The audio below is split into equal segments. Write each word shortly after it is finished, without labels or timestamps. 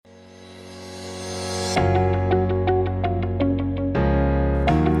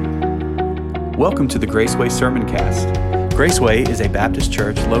Welcome to the Graceway Sermoncast. Graceway is a Baptist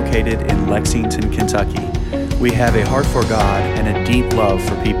church located in Lexington, Kentucky. We have a heart for God and a deep love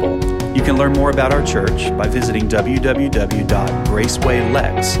for people. You can learn more about our church by visiting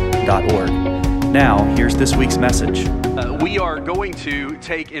www.gracewaylex.org. Now, here's this week's message. We are going to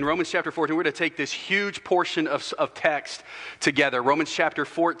take, in Romans chapter 14, we're going to take this huge portion of text together. Romans chapter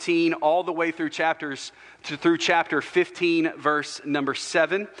 14, all the way through chapter 15, verse number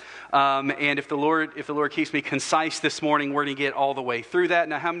 7. And if the Lord keeps me concise this morning, we're going to get all the way through that.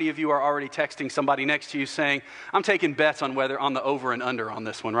 Now, how many of you are already texting somebody next to you saying, I'm taking bets on the over and under on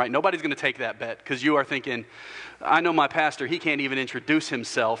this one, right? Nobody's going to take that bet because you are thinking, I know my pastor, he can't even introduce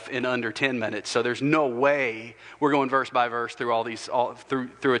himself in under 10 minutes. So there's no way we're going verse by verse through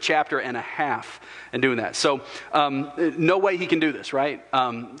through a chapter and a half and doing that. So no way he can do this, right?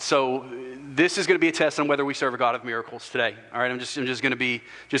 So this is going to be a test on whether we serve a God of miracles today. All right, I'm just going to be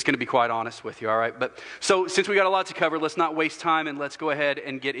quite honest with you. All right, but so since we got a lot to cover, let's not waste time and let's go ahead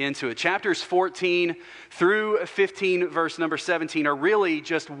and get into it. Chapters 14 through 15, verse number 17, are really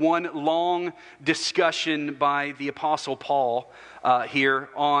just one long discussion by the Apostle Paul here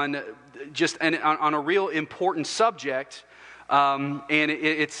on a real important subject. And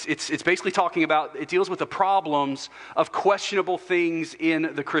it's basically talking about, it deals with the problems of questionable things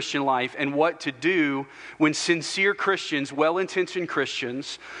in the Christian life and what to do when sincere Christians, well-intentioned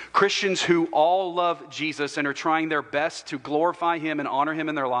Christians who all love Jesus and are trying their best to glorify Him and honor Him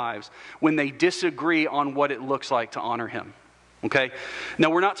in their lives, when they disagree on what it looks like to honor Him. Okay? Now,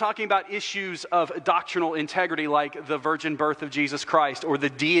 we're not talking about issues of doctrinal integrity like the virgin birth of Jesus Christ or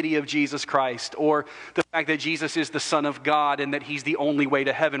the deity of Jesus Christ or the fact that Jesus is the Son of God and that He's the only way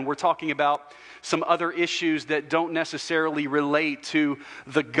to heaven. We're talking about some other issues that don't necessarily relate to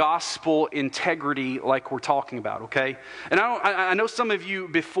the gospel integrity like we're talking about, okay? And I know some of you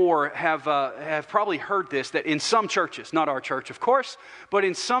before have probably heard this, that in some churches, not our church of course, but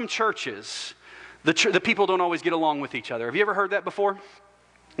in some churches, the people don't always get along with each other. Have you ever heard that before?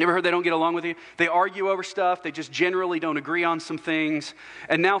 You ever heard they don't get along with you? They argue over stuff. They just generally don't agree on some things.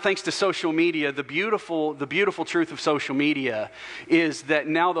 And now, thanks to social media, the beautiful truth of social media is that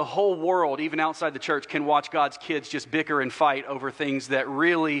now the whole world, even outside the church, can watch God's kids just bicker and fight over things that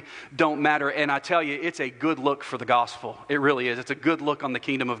really don't matter. And I tell you, it's a good look for the gospel. It really is. It's a good look on the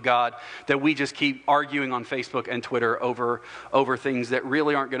kingdom of God that we just keep arguing on Facebook and Twitter over things that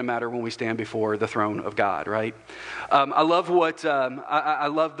really aren't going to matter when we stand before the throne of God, right? I love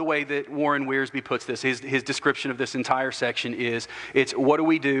the way that Warren Wiersbe puts this. His description of this entire section is, it's what do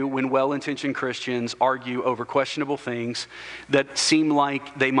we do when well-intentioned Christians argue over questionable things that seem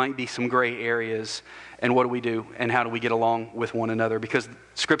like they might be some gray areas, and what do we do and how do we get along with one another? Because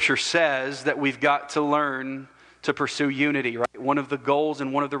Scripture says that we've got to learn to pursue unity, right? One of the goals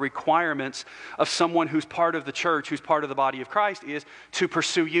and one of the requirements of someone who's part of the church, who's part of the body of Christ, is to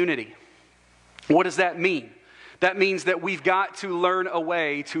pursue unity. What does that mean? That means that we've got to learn a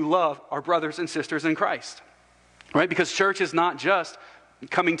way to love our brothers and sisters in Christ, right? Because church is not just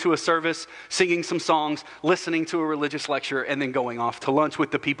coming to a service, singing some songs, listening to a religious lecture, and then going off to lunch with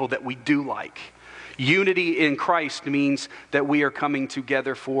the people that we do like. Unity in Christ means that we are coming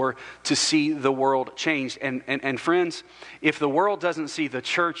together to see the world changed. And friends, if the world doesn't see the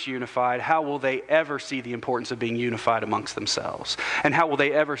church unified, how will they ever see the importance of being unified amongst themselves? And how will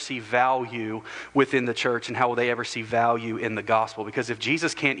they ever see value within the church? And how will they ever see value in the gospel? Because if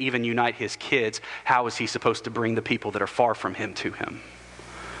Jesus can't even unite His kids, how is He supposed to bring the people that are far from Him to Him?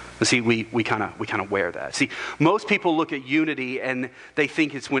 And see, we kind of wear that. See, most people look at unity and they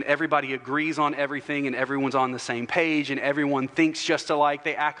think it's when everybody agrees on everything and everyone's on the same page and everyone thinks just alike,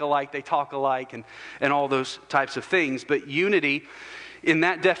 they act alike, they talk alike, and all those types of things. But unity, in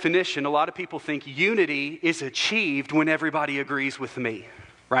that definition, a lot of people think unity is achieved when everybody agrees with me,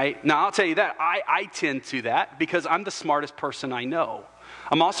 right? Now, I'll tell you that. I tend to that because I'm the smartest person I know.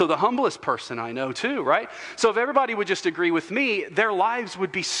 I'm also the humblest person I know too, right? So if everybody would just agree with me, their lives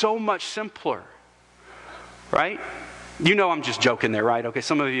would be so much simpler, right? You know I'm just joking there, right? Okay,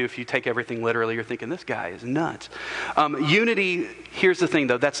 some of you, if you take everything literally, you're thinking, this guy is nuts. Unity, here's the thing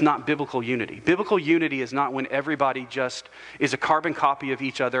though, that's not biblical unity. Biblical unity is not when everybody just is a carbon copy of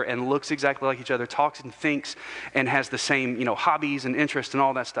each other and looks exactly like each other, talks and thinks and has the same, hobbies and interests and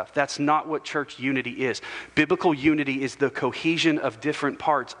all that stuff. That's not what church unity is. Biblical unity is the cohesion of different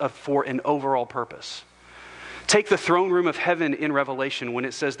parts for an overall purpose. Take the throne room of heaven in Revelation when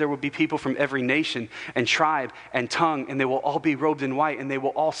it says there will be people from every nation and tribe and tongue, and they will all be robed in white, and they will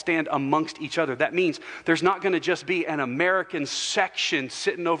all stand amongst each other. That means there's not going to just be an American section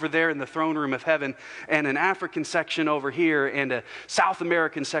sitting over there in the throne room of heaven and an African section over here and a South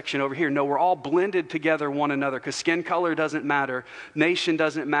American section over here. No, we're all blended together one another, because skin color doesn't matter, nation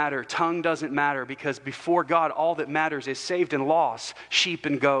doesn't matter, tongue doesn't matter, because before God all that matters is saved and lost, sheep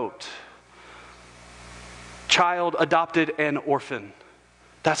and goat. Child, adopted, and orphan.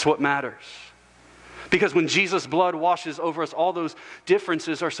 That's what matters. Because when Jesus' blood washes over us, all those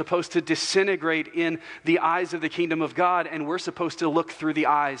differences are supposed to disintegrate in the eyes of the kingdom of God, and we're supposed to look through the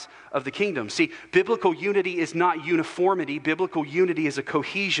eyes of the kingdom. See, biblical unity is not uniformity. Biblical unity is a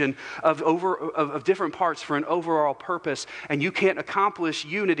cohesion of different parts for an overall purpose, and you can't accomplish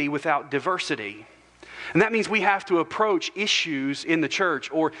unity without diversity. And that means we have to approach issues in the church,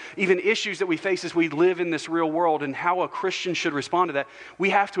 or even issues that we face as we live in this real world, and how a Christian should respond to that.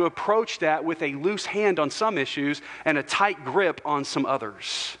 We have to approach that with a loose hand on some issues and a tight grip on some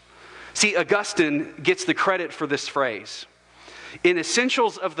others. See, Augustine gets the credit for this phrase. In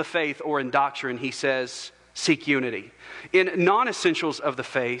essentials of the faith, or in doctrine, he says, seek unity. In non-essentials of the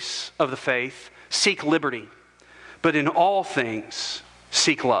faith, seek liberty. But in all things,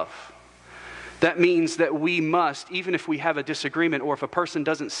 seek love. That means that we must, even if we have a disagreement, or if a person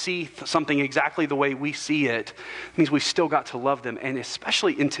doesn't see something exactly the way we see it, it means we've still got to love them. And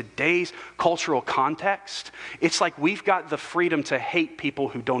especially in today's cultural context, it's like we've got the freedom to hate people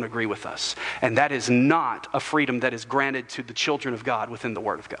who don't agree with us. And that is not a freedom that is granted to the children of God within the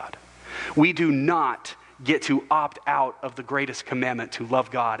Word of God. We do not get to opt out of the greatest commandment, to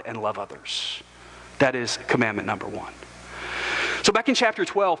love God and love others. That is commandment number one. So back in chapter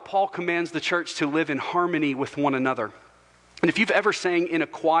 12, Paul commands the church to live in harmony with one another. And if you've ever sang in a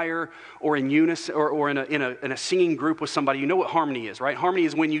choir or in unison or in a singing group with somebody, you know what harmony is, right? Harmony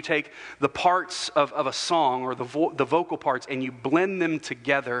is when you take the parts of a song, or the vocal parts, and you blend them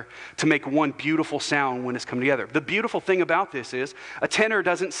together to make one beautiful sound when it's come together. The beautiful thing about this is a tenor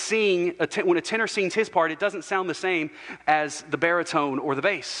doesn't sing, when a tenor sings his part, it doesn't sound the same as the baritone or the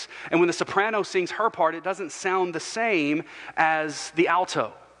bass. And when the soprano sings her part, it doesn't sound the same as the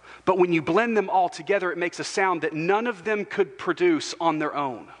alto. But when you blend them all together, it makes a sound that none of them could produce on their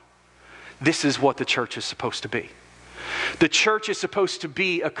own. This is what the church is supposed to be. The church is supposed to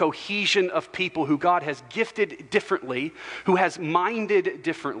be a cohesion of people who God has gifted differently, who has minded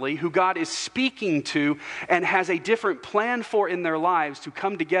differently, who God is speaking to and has a different plan for in their lives, to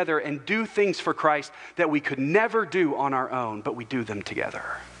come together and do things for Christ that we could never do on our own, but we do them together.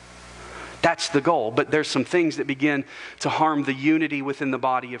 That's the goal. But there's some things that begin to harm the unity within the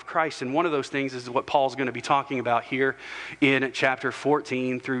body of Christ. And one of those things is what Paul's going to be talking about here in chapter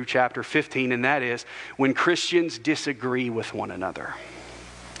 14 through chapter 15. And that is when Christians disagree with one another.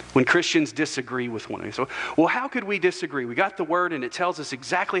 When Christians disagree with one another. So, well, how could we disagree? We got the word and it tells us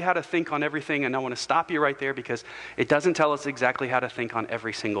exactly how to think on everything. And I want to stop you right there, because it doesn't tell us exactly how to think on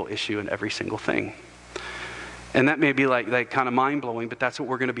every single issue and every single thing. And that may be like kind of mind-blowing, but that's what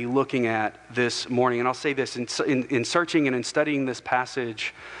we're going to be looking at this morning. And I'll say this, in searching and in studying this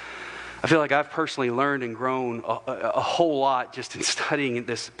passage, I feel like I've personally learned and grown a whole lot just in studying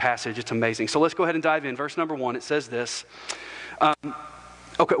this passage. It's amazing. So let's go ahead and dive in. Verse number 1, it says this.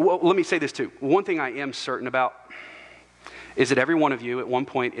 Okay, well, let me say this too. One thing I am certain about is that every one of you at one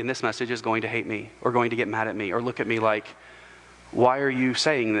point in this message is going to hate me, or going to get mad at me, or look at me like, why are you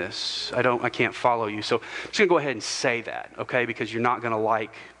saying this? I can't follow you. So I'm just going to go ahead and say that, okay? Because you're not going to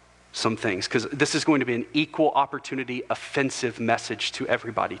like some things. Because this is going to be an equal opportunity, offensive message to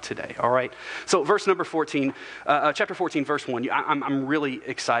everybody today, all right? So verse number 14, chapter 14, verse 1. I'm really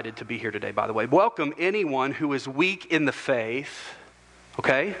excited to be here today, by the way. Welcome anyone who is weak in the faith,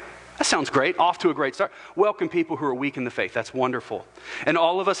 okay? That sounds great. Off to a great start. Welcome people who are weak in the faith. That's wonderful. And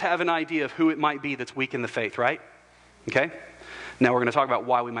all of us have an idea of who it might be that's weak in the faith, right? Okay? Now we're going to talk about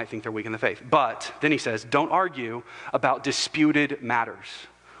why we might think they're weak in the faith. But then he says, don't argue about disputed matters.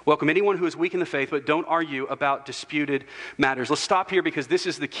 Welcome anyone who is weak in the faith, but don't argue about disputed matters. Let's stop here, because this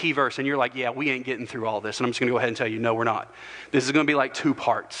is the key verse. And you're like, yeah, we ain't getting through all this. And I'm just going to go ahead and tell you, no, we're not. This is going to be like 2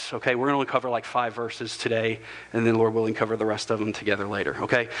 parts, okay? We're going to only cover like 5 verses today, and then Lord willing, cover the rest of them together later,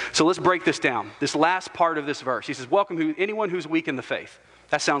 okay? So let's break this down. This last part of this verse, he says, welcome anyone who's weak in the faith.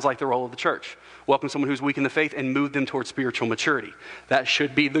 That sounds like the role of the church. Welcome someone who's weak in the faith and move them towards spiritual maturity. That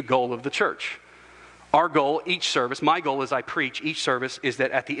should be the goal of the church. Our goal, each service, my goal as I preach each service, is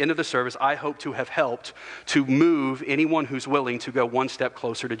that at the end of the service, I hope to have helped to move anyone who's willing to go one step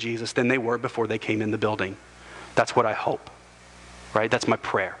closer to Jesus than they were before they came in the building. That's what I hope, right? That's my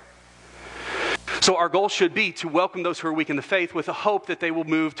prayer. So our goal should be to welcome those who are weak in the faith with a hope that they will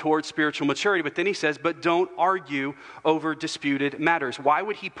move towards spiritual maturity. But then he says, but don't argue over disputed matters. Why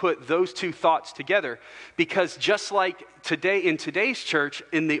would he put those two thoughts together? Because just like today, in today's church,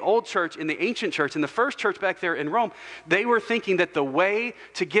 in the old church, in the ancient church, in the first church back there in Rome, they were thinking that the way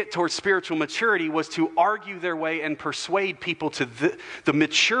to get towards spiritual maturity was to argue their way and persuade people to the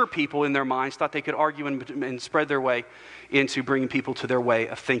mature people in their minds thought they could argue and spread their way into bringing people to their way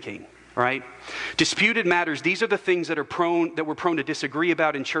of thinking. Right? Disputed matters, these are the things that we're prone to disagree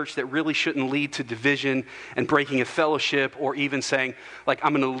about in church that really shouldn't lead to division and breaking of fellowship, or even saying, like,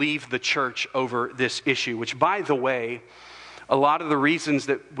 I'm going to leave the church over this issue. Which, by the way, a lot of the reasons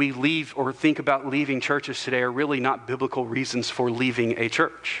that we leave or think about leaving churches today are really not biblical reasons for leaving a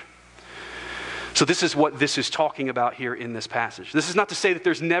church. So this is what this is talking about here in this passage. This is not to say that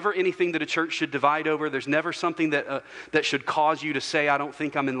there's never anything that a church should divide over. There's never something that should cause you to say, I don't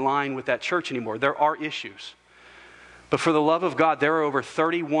think I'm in line with that church anymore. There are issues. But for the love of God, there are over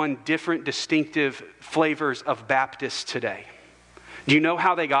 31 different distinctive flavors of Baptists today. Do you know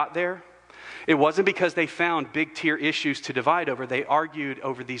how they got there? It wasn't because they found big tier issues to divide over. They argued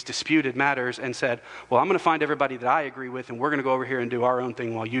over these disputed matters and said, well, I'm going to find everybody that I agree with, and we're going to go over here and do our own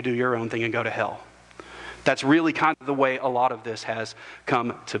thing while you do your own thing and go to hell. That's really kind of the way a lot of this has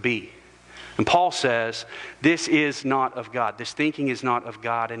come to be. And Paul says, this is not of God. This thinking is not of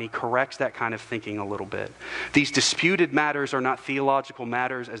God, and he corrects that kind of thinking a little bit. These disputed matters are not theological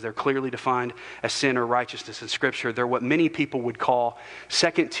matters as they're clearly defined as sin or righteousness in Scripture. They're what many people would call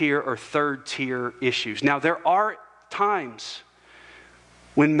second tier or third tier issues. Now, there are times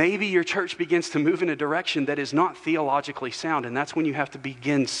when maybe your church begins to move in a direction that is not theologically sound, and that's when you have to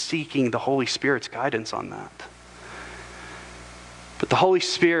begin seeking the Holy Spirit's guidance on that. But the Holy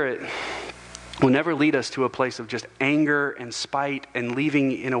Spirit will never lead us to a place of just anger and spite and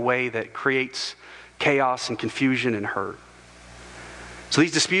leaving in a way that creates chaos and confusion and hurt. So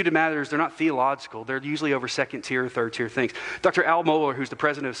these disputed matters, they're not theological. They're usually over second tier or third tier things. Dr. Al Mohler, who's the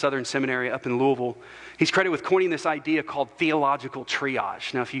president of Southern Seminary up in Louisville, he's credited with coining this idea called theological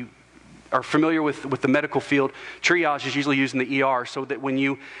triage. Now, if you are familiar with the medical field, triage is usually used in the ER so that when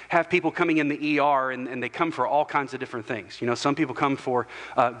you have people coming in the ER and they come for all kinds of different things. You know, some people come for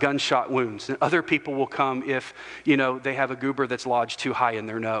gunshot wounds. And other people will come if, you know, they have a goober that's lodged too high in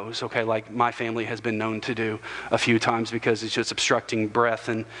their nose. Okay, like my family has been known to do a few times because it's just obstructing breath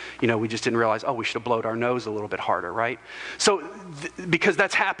and, you know, we just didn't realize, we should have blowed our nose a little bit harder, right? So because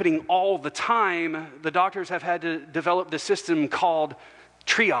that's happening all the time, the doctors have had to develop this system called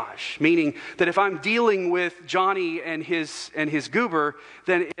triage, meaning that if I'm dealing with Johnny and his goober,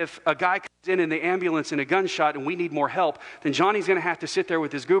 then if a guy comes in the ambulance in a gunshot and we need more help, then Johnny's going to have to sit there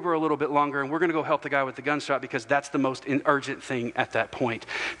with his goober a little bit longer, and we're going to go help the guy with the gunshot because that's the most urgent thing at that point.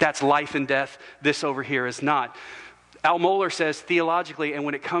 That's life and death. This over here is not. Al Mohler says theologically, and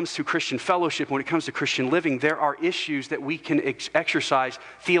when it comes to Christian fellowship, when it comes to Christian living, there are issues that we can exercise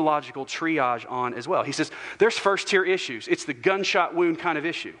theological triage on as well. He says there's first tier issues. It's the gunshot wound kind of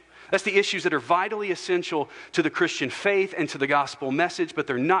issue. That's the issues that are vitally essential to the Christian faith and to the gospel message, but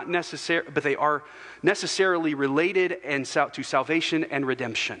they are necessarily related and to salvation and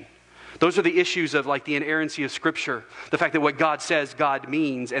redemption. Those are the issues of like the inerrancy of Scripture, the fact that what God says, God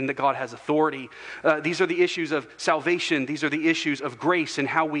means, and that God has authority. These are the issues of salvation. These are the issues of grace and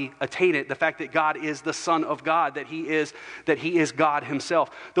how we attain it. The fact that God is the Son of God, that He is God Himself.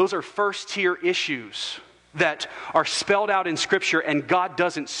 Those are first tier issues that are spelled out in Scripture, and God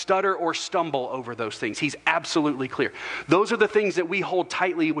doesn't stutter or stumble over those things. He's absolutely clear. Those are the things that we hold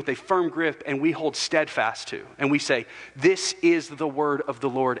tightly with a firm grip and we hold steadfast to. And we say, this is the word of the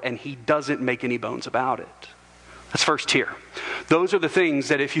Lord, and He doesn't make any bones about it. That's first tier. Those are the things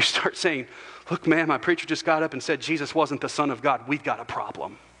that if you start saying, look, man, my preacher just got up and said Jesus wasn't the Son of God, we've got a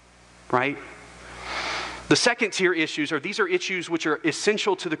problem, right? The second tier issues these are issues which are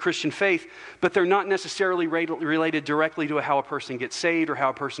essential to the Christian faith, but they're not necessarily related directly to how a person gets saved or how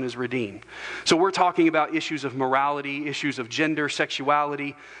a person is redeemed. So we're talking about issues of morality, issues of gender,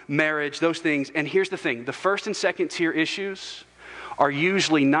 sexuality, marriage, those things. And here's the thing, the first and second tier issues are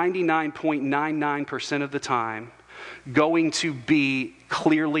usually 99.99% of the time going to be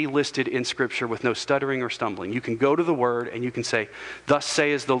clearly listed in Scripture with no stuttering or stumbling. You can go to the Word and you can say, thus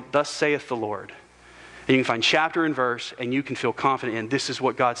saith the Lord. And you can find chapter and verse, and you can feel confident in this is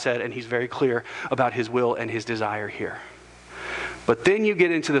what God said, and He's very clear about His will and His desire here. But then you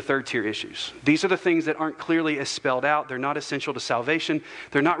get into the third tier issues. These are the things that aren't clearly as spelled out. They're not essential to salvation.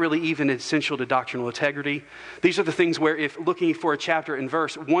 They're not really even essential to doctrinal integrity. These are the things where if looking for a chapter and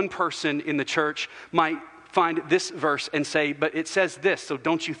verse, one person in the church might find this verse and say, but it says this, so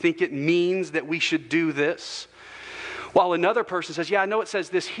don't you think it means that we should do this? While another person says, yeah, I know it says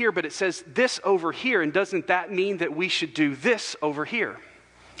this here, but it says this over here, and doesn't that mean that we should do this over here?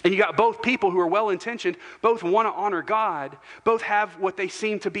 And you got both people who are well-intentioned, both want to honor God, both have what they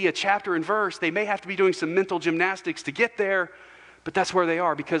seem to be a chapter and verse. They may have to be doing some mental gymnastics to get there, but that's where they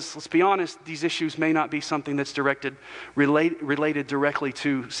are, because let's be honest, these issues may not be something that's related directly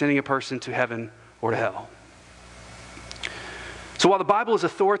to sending a person to heaven or to hell. So while the Bible is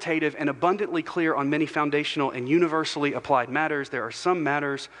authoritative and abundantly clear on many foundational and universally applied matters, there are some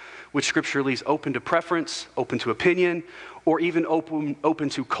matters which Scripture leaves open to preference, open to opinion, or even open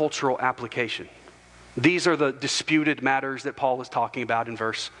to cultural application. These are the disputed matters that Paul is talking about in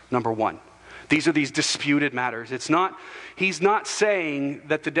verse number 1. These are these disputed matters. He's not saying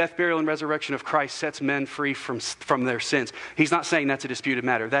that the death, burial, and resurrection of Christ sets men free from their sins. He's not saying that's a disputed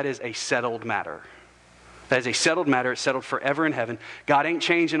matter. That is a settled matter. That is a settled matter. It's settled forever in heaven. God ain't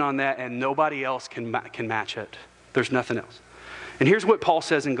changing on that, and nobody else can match it. There's nothing else. And here's what Paul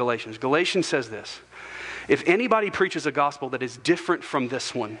says in Galatians. Galatians says this: if anybody preaches a gospel that is different from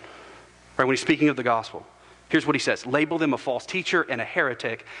this one, right, when he's speaking of the gospel, here's what he says: label them a false teacher and a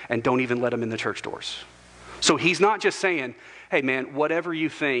heretic, and don't even let them in the church doors. So he's not just saying, hey man, whatever you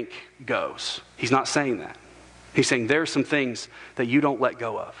think goes. He's not saying that. He's saying there are some things that you don't let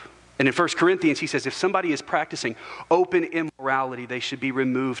go of. And in 1 Corinthians, he says, if somebody is practicing open immorality, they should be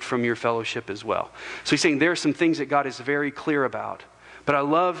removed from your fellowship as well. So he's saying there are some things that God is very clear about. But I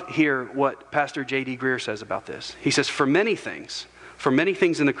love here what Pastor J.D. Greer says about this. He says, for many things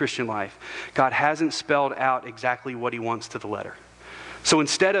in the Christian life, God hasn't spelled out exactly what he wants to the letter. So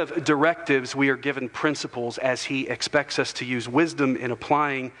instead of directives, we are given principles as he expects us to use wisdom in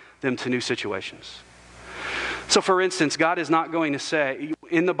applying them to new situations. So for instance, God is not going to say,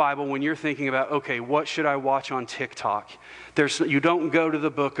 in the Bible, when you're thinking about, okay, what should I watch on TikTok? You don't go to the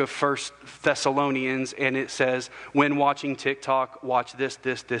book of 1 Thessalonians and it says, when watching TikTok, watch this,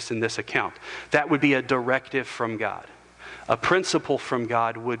 and this account. That would be a directive from God. A principle from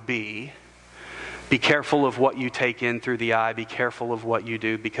God would be careful of what you take in through the eye, be careful of what you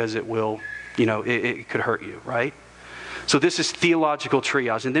do, because it will, it could hurt you, right? So this is theological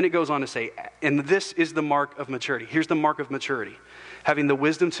triage. And then it goes on to say, and this is the mark of maturity. Here's the mark of maturity: having the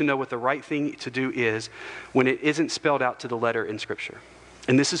wisdom to know what the right thing to do is when it isn't spelled out to the letter in Scripture.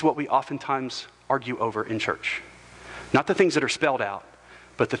 And this is what we oftentimes argue over in church. Not the things that are spelled out,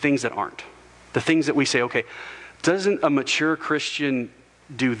 but the things that aren't. The things that we say, okay, doesn't a mature Christian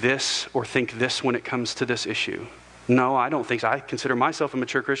do this or think this when it comes to this issue? No, I don't think so. I consider myself a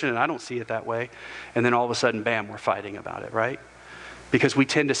mature Christian and I don't see it that way. And then all of a sudden, bam, we're fighting about it, right? Because we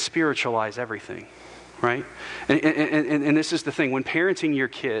tend to spiritualize everything, right? And this is the thing. When parenting your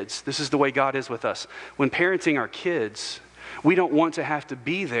kids, this is the way God is with us. When parenting our kids, we don't want to have to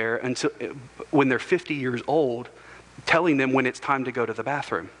be there until when they're 50 years old, telling them when it's time to go to the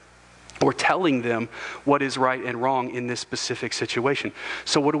bathroom, or telling them what is right and wrong in this specific situation.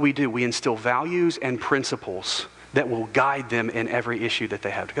 So what do? We instill values and principles that will guide them in every issue that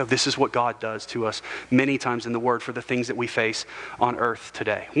they have to go. This is what God does to us many times in the Word for the things that we face on earth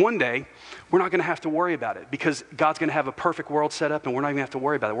today. One day, we're not going to have to worry about it because God's going to have a perfect world set up and we're not even going to have to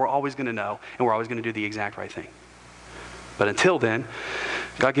worry about it. We're always going to know and we're always going to do the exact right thing. But until then,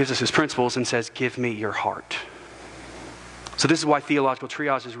 God gives us his principles and says, give me your heart. So this is why theological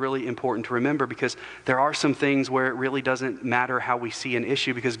triage is really important to remember, because there are some things where it really doesn't matter how we see an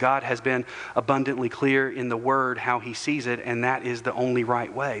issue, because God has been abundantly clear in the Word how he sees it, and that is the only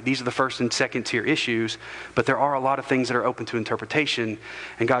right way. These are the first and second tier issues, but there are a lot of things that are open to interpretation,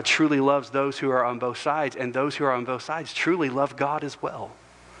 and God truly loves those who are on both sides, and those who are on both sides truly love God as well.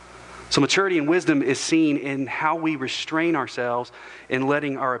 So maturity and wisdom is seen in how we restrain ourselves in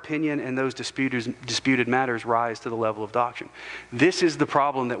letting our opinion and those disputed matters rise to the level of doctrine. This is the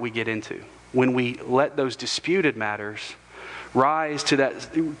problem that we get into when we let those disputed matters rise to that,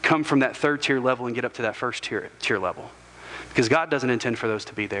 come from that third tier level and get up to that first tier level. Because God doesn't intend for those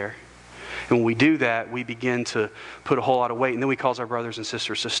to be there. And when we do that, we begin to put a whole lot of weight, and then we cause our brothers and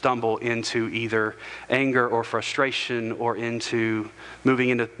sisters to stumble into either anger or frustration or into moving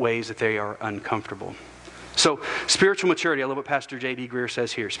into ways that they are uncomfortable. So spiritual maturity, I love what Pastor J.D. Greer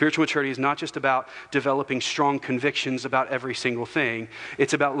says here. Spiritual maturity is not just about developing strong convictions about every single thing.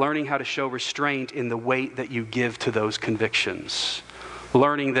 It's about learning how to show restraint in the weight that you give to those convictions.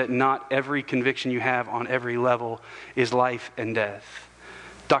 Learning that not every conviction you have on every level is life and death.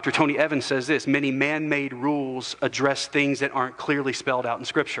 Dr. Tony Evans says this: many man-made rules address things that aren't clearly spelled out in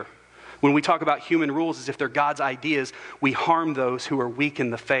Scripture. When we talk about human rules as if they're God's ideas, we harm those who are weak in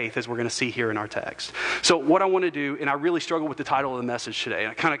the faith, as we're going to see here in our text. So what I want to do, and I really struggle with the title of the message today,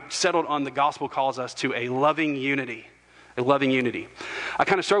 I kind of settled on the gospel calls us to a loving unity. A loving unity. I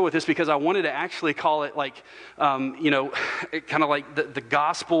kind of struggle with this because I wanted to actually call it like, kind of like the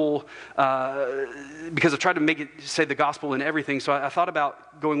gospel, because I've tried to make it say the gospel in everything. So I thought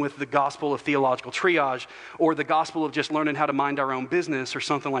about going with the gospel of theological triage, or the gospel of just learning how to mind our own business, or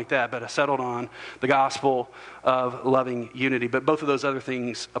something like that. But I settled on the gospel of loving unity. But both of those other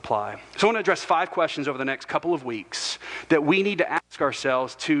things apply. So I want to address 5 questions over the next couple of weeks that we need to ask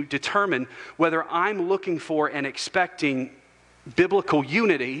ourselves to determine whether I'm looking for and expecting biblical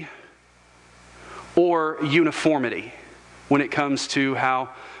unity or uniformity when it comes to how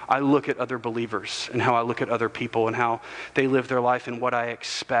I look at other believers and how I look at other people and how they live their life and what I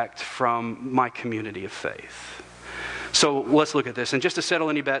expect from my community of faith. So let's look at this. And just to settle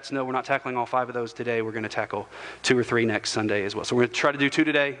any bets, no, we're not tackling all 5 of those today. We're going to tackle 2 or 3 next Sunday as well. So we're going to try to do 2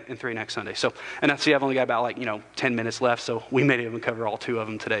 today and 3 next Sunday. So, and I see I've only got about 10 minutes left, so we may not even cover all 2 of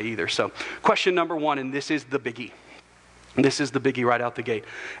them today either. So question number 1, and this is the biggie. This is the biggie right out the gate.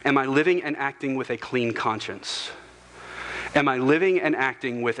 Am I living and acting with a clean conscience? Am I living and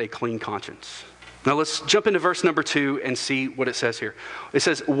acting with a clean conscience? Now let's jump into verse number 2 and see what it says here. It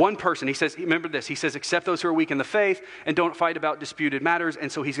says one person, he says, remember this, he says, accept those who are weak in the faith and don't fight about disputed matters.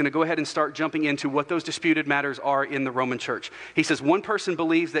 And so he's going to go ahead and start jumping into what those disputed matters are in the Roman church. He says one person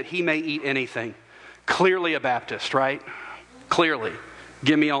believes that he may eat anything. Clearly a Baptist, right? Clearly.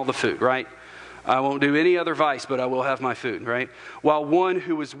 Give me all the food, right? I won't do any other vice, but I will have my food, right? While one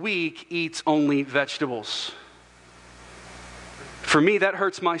who is weak eats only vegetables. For me, that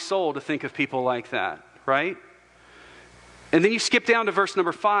hurts my soul to think of people like that, right? And then you skip down to verse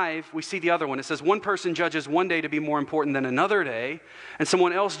number 5, we see the other one. It says, one person judges one day to be more important than another day, and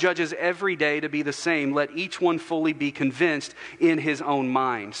someone else judges every day to be the same. Let each one fully be convinced in his own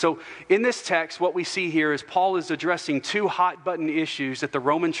mind. So in this text, what we see here is Paul is addressing 2 hot-button issues that the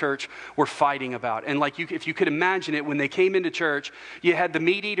Roman church were fighting about. And if you could imagine it, when they came into church, you had the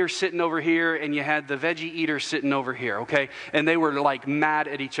meat eater sitting over here, and you had the veggie eater sitting over here, okay? And they were like mad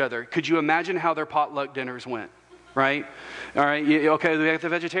at each other. Could you imagine how their potluck dinners went? Right? All right. Okay, we got the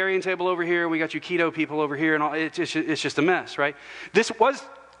vegetarian table over here. We got you keto people over here. And all, it's just a mess, right? This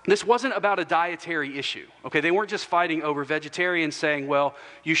wasn't about a dietary issue. Okay, they weren't just fighting over vegetarians saying, well,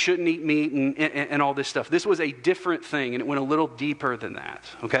 you shouldn't eat meat and all this stuff. This was a different thing, and it went a little deeper than that,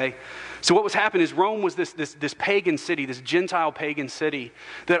 okay? So what was happening is Rome was this pagan city, this Gentile pagan city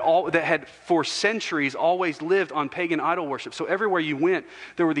that had for centuries always lived on pagan idol worship. So everywhere you went,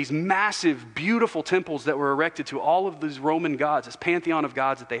 there were these massive, beautiful temples that were erected to all of these Roman gods, this pantheon of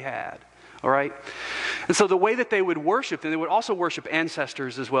gods that they had. All right? And so the way that they would worship, and they would also worship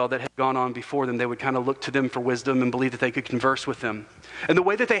ancestors as well that had gone on before them. They would kind of look to them for wisdom and believe that they could converse with them. And the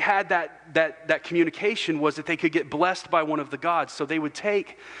way that they had that communication was that they could get blessed by one of the gods. So they would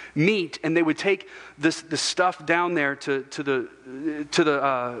take meat and they would take the stuff down there to the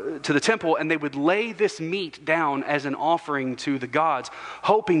temple, and they would lay this meat down as an offering to the gods,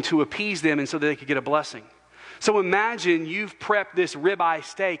 hoping to appease them and so that they could get a blessing. So imagine you've prepped this ribeye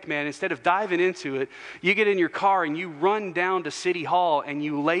steak, man. Instead of diving into it, you get in your car and you run down to City Hall and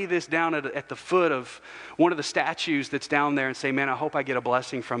you lay this down at the foot of one of the statues that's down there and say, man, I hope I get a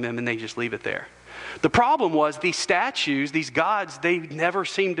blessing from them, and they just leave it there. The problem was these statues, these gods, they never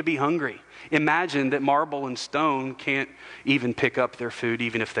seemed to be hungry. Imagine that marble and stone can't even pick up their food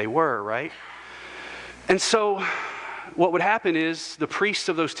even if they were, right? And so what would happen is the priests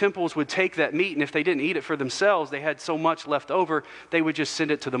of those temples would take that meat, and if they didn't eat it for themselves, they had so much left over, they would just send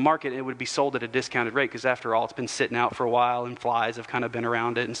it to the market, and it would be sold at a discounted rate, because after all, it's been sitting out for a while, and flies have kind of been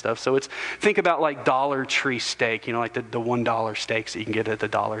around it and stuff. So think about like Dollar Tree steak, like the $1 steaks that you can get at the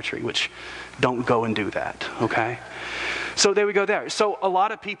Dollar Tree, which don't go and do that, okay? So there we go there. So a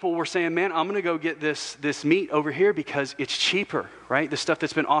lot of people were saying, man, I'm going to go get this meat over here because it's cheaper, right? The stuff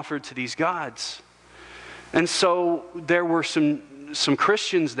that's been offered to these gods. And so there were some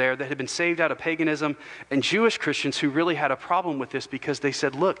Christians there that had been saved out of paganism, and Jewish Christians who really had a problem with this, because they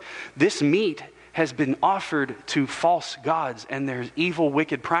said, look, this meat has been offered to false gods, and there's evil,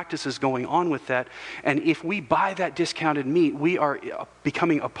 wicked practices going on with that. And if we buy that discounted meat, we are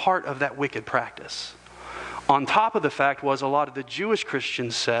becoming a part of that wicked practice. On top of the fact was, a lot of the Jewish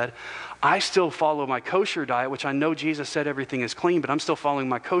Christians said, I still follow my kosher diet, which I know Jesus said everything is clean, but I'm still following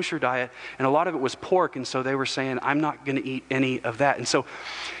my kosher diet. And a lot of it was pork. And so they were saying, I'm not going to eat any of that. And so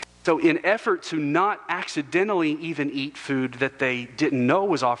in effort to not accidentally even eat food that they didn't know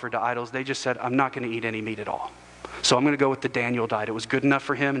was offered to idols, they just said, I'm not going to eat any meat at all. So I'm going to go with the Daniel diet. It was good enough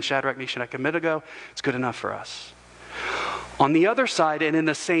for him and Shadrach, Meshach, and Abednego. It's good enough for us. On the other side, and in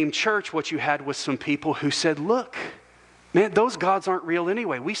the same church, what you had was some people who said, look, man, those gods aren't real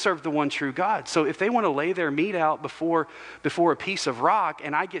anyway. We serve the one true God. So if they want to lay their meat out before a piece of rock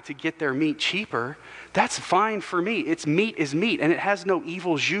and I get their meat cheaper, that's fine for me. It's meat is meat, and it has no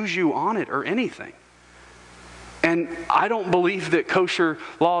evil juju on it or anything. And I don't believe that kosher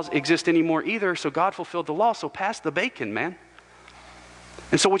laws exist anymore either, so God fulfilled the law, so pass the bacon, man.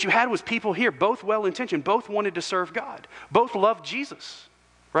 And so what you had was people here, both well-intentioned, both wanted to serve God, both loved Jesus,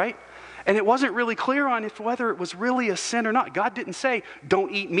 right? And it wasn't really clear on whether it was really a sin or not. God didn't say,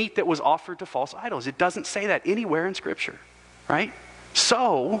 don't eat meat that was offered to false idols. It doesn't say that anywhere in Scripture, right?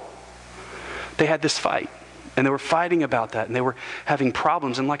 So they had this fight, and they were fighting about that, and they were having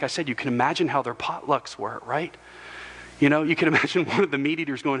problems. And like I said, you can imagine how their potlucks were, right? You know, you can imagine one of the meat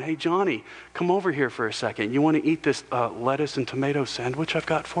eaters going, hey, Johnny, come over here for a second. You want to eat this lettuce and tomato sandwich I've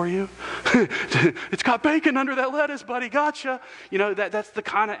got for you? It's got bacon under that lettuce, buddy. Gotcha. You know, that's the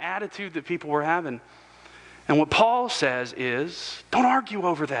kind of attitude that people were having. And what Paul says is, don't argue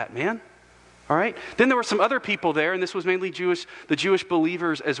over that, man. All right? Then there were some other people there, and this was mainly the Jewish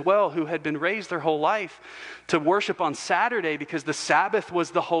believers as well, who had been raised their whole life to worship on Saturday because the Sabbath was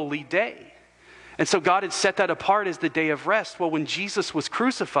the holy day. And so God had set that apart as the day of rest. Well, when Jesus was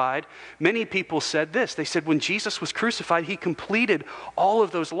crucified, many people said this. They said when Jesus was crucified, he completed all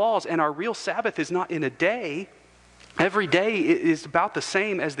of those laws, and our real Sabbath is not in a day. Every day is about the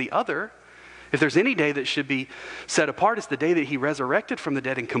same as the other. If there's any day that should be set apart, it's the day that he resurrected from the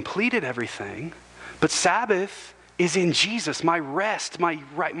dead and completed everything. But Sabbath is in Jesus. My rest, my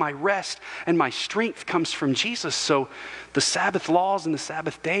rest and my strength comes from Jesus. So the Sabbath laws and the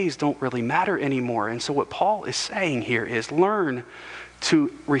Sabbath days don't really matter anymore. And so what Paul is saying here is learn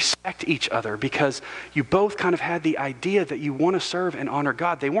to respect each other, because you both kind of had the idea that you want to serve and honor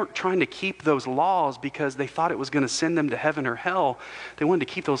God. They weren't trying to keep those laws because they thought it was going to send them to heaven or hell. They wanted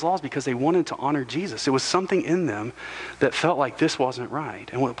to keep those laws because they wanted to honor Jesus. It was something in them that felt like this wasn't right.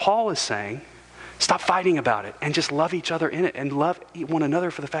 And what Paul is saying, stop fighting about it and just love each other in it and love one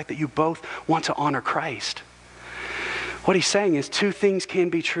another for the fact that you both want to honor Christ. What he's saying is two things can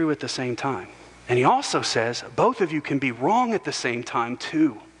be true at the same time. And he also says both of you can be wrong at the same time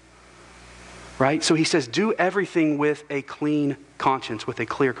too. Right? So he says do everything with a clean conscience, with a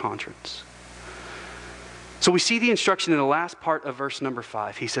clear conscience. So we see the instruction in the last part of verse number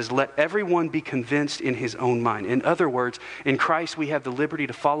 5. He says, let everyone be convinced in his own mind. In other words, in Christ we have the liberty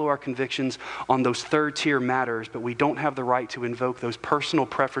to follow our convictions on those third-tier matters, but we don't have the right to invoke those personal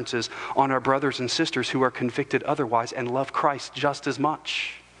preferences on our brothers and sisters who are convicted otherwise and love Christ just as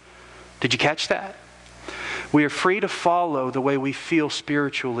much. Did you catch that? We are free to follow the way we feel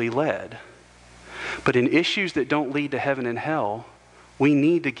spiritually led, but in issues that don't lead to heaven and hell, we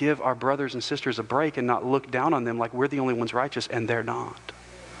need to give our brothers and sisters a break and not look down on them like we're the only ones righteous and they're not.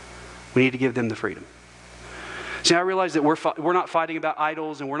 We need to give them the freedom. See, I realize that we're not fighting about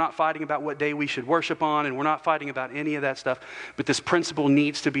idols, and we're not fighting about what day we should worship on, and we're not fighting about any of that stuff, but this principle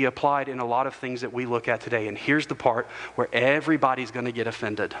needs to be applied in a lot of things that we look at today. And here's the part where everybody's going to get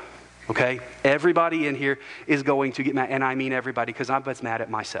offended. Okay? Everybody in here is going to get mad, and I mean everybody, because I'm mad at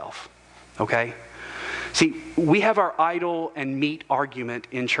myself. Okay? See, we have our idol and meat argument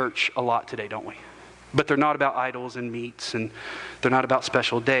in church a lot today, don't we? But they're not about idols and meats, and they're not about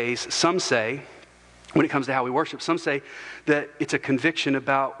special days. Some say, when it comes to how we worship, some say that it's a conviction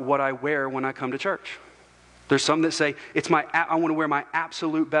about what I wear when I come to church. There's some that say, I want to wear my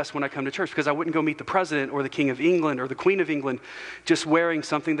absolute best when I come to church, because I wouldn't go meet the president or the King of England or the Queen of England just wearing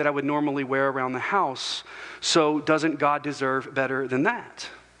something that I would normally wear around the house. So doesn't God deserve better than that?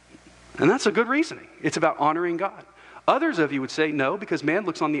 And that's a good reasoning. It's about honoring God. Others of you would say no, because man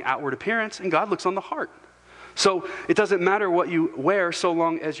looks on the outward appearance and God looks on the heart. So it doesn't matter what you wear so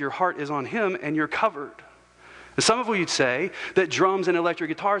long as your heart is on him and you're covered. And some of you would say that drums and electric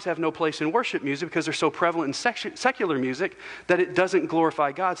guitars have no place in worship music because they're so prevalent in secular music that it doesn't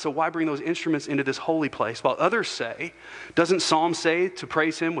glorify God. So why bring those instruments into this holy place? While others say, doesn't Psalm say to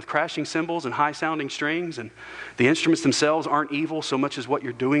praise him with crashing cymbals and high-sounding strings? And the instruments themselves aren't evil so much as what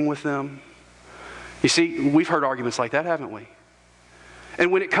you're doing with them. You see, we've heard arguments like that, haven't we?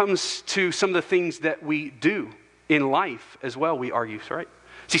 And when it comes to some of the things that we do in life as well, we argue, right?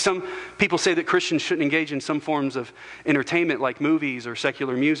 See, some people say that Christians shouldn't engage in some forms of entertainment like movies or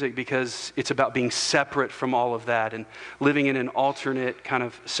secular music because it's about being separate from all of that and living in an alternate kind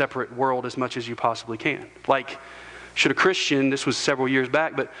of separate world as much as you possibly can. Like, should a Christian, this was several years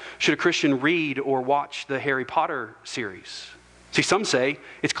back, but should a Christian read or watch the Harry Potter series? See, some say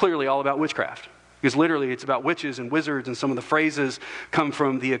it's clearly all about witchcraft. Because literally it's about witches and wizards, and some of the phrases come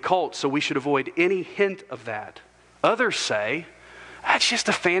from the occult, so we should avoid any hint of that. Others say, that's just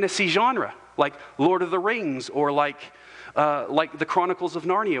a fantasy genre, like Lord of the Rings or like the Chronicles of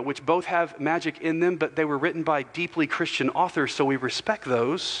Narnia, which both have magic in them, but they were written by deeply Christian authors, so we respect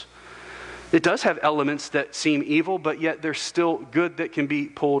those. It does have elements that seem evil, but yet there's still good that can be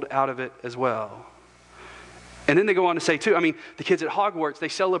pulled out of it as well. And then they go on to say, too, the kids at Hogwarts, they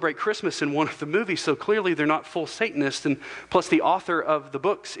celebrate Christmas in one of the movies, so clearly they're not full Satanists. And plus the author of the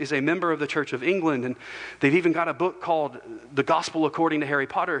books is a member of the Church of England, and they've even got a book called The Gospel According to Harry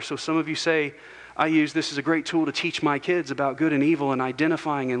Potter. So some of you say, I use this as a great tool to teach my kids about good and evil and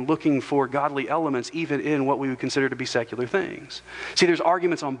identifying and looking for godly elements, even in what we would consider to be secular things. See, there's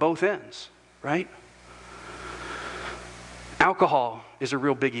arguments on both ends, right? Alcohol is a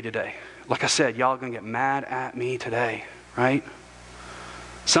real biggie today. Like I said, y'all are going to get mad at me today, right?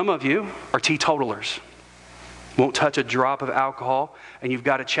 Some of you are teetotalers. Won't touch a drop of alcohol, and you've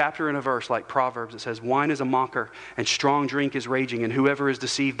got a chapter and a verse like Proverbs that says, wine is a mocker, and strong drink is raging, and whoever is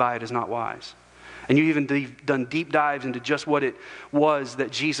deceived by it is not wise. And you've even done deep dives into just what it was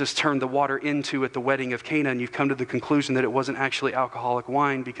that Jesus turned the water into at the wedding of Cana, and you've come to the conclusion that it wasn't actually alcoholic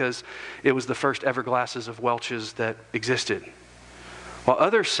wine because it was the first ever glasses of Welch's that existed. While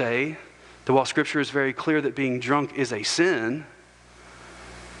others say that while Scripture is very clear that being drunk is a sin,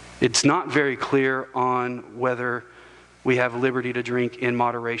 it's not very clear on whether we have liberty to drink in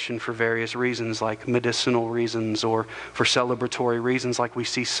moderation for various reasons, like medicinal reasons or for celebratory reasons, like we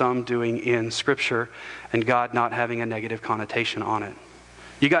see some doing in Scripture, and God not having a negative connotation on it.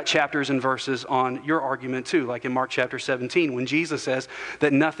 You got chapters and verses on your argument too, like in Mark chapter 17, when Jesus says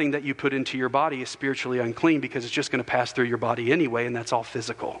that nothing that you put into your body is spiritually unclean because it's just going to pass through your body anyway, and that's all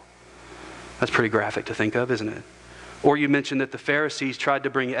physical. That's pretty graphic to think of, isn't it? Or you mentioned that the Pharisees tried to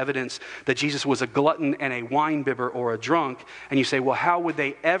bring evidence that Jesus was a glutton and a wine-bibber or a drunk. And you say, well, how would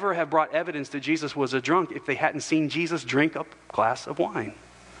they ever have brought evidence that Jesus was a drunk if they hadn't seen Jesus drink a glass of wine?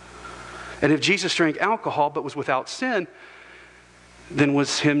 And if Jesus drank alcohol but was without sin, then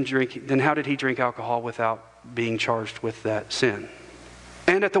how did he drink alcohol without being charged with that sin?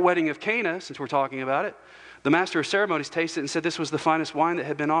 And at the wedding of Cana, since we're talking about it, the master of ceremonies tasted it and said this was the finest wine that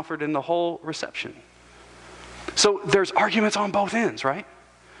had been offered in the whole reception. So there's arguments on both ends, right?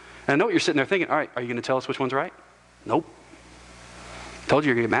 And I know what you're sitting there thinking, all right, are you going to tell us which one's right? Nope. Told you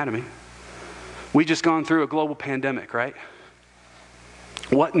you're going to get mad at me. We just gone through a global pandemic, right?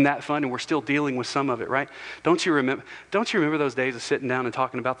 Wasn't that fun? And we're still dealing with some of it, right? Don't you remember those days of sitting down and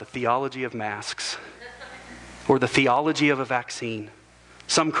talking about the theology of masks or the theology of a vaccine?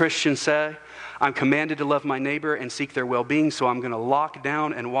 Some Christians say, I'm commanded to love my neighbor and seek their well-being, so I'm going to lock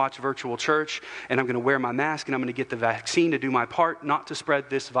down and watch virtual church, and I'm going to wear my mask, and I'm going to get the vaccine to do my part not to spread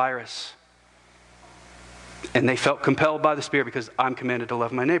this virus. And they felt compelled by the Spirit because I'm commanded to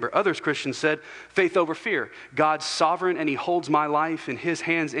love my neighbor. Others Christians said, faith over fear. God's sovereign, and he holds my life in his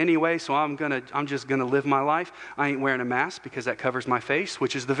hands anyway, so I'm just going to live my life. I ain't wearing a mask because that covers my face,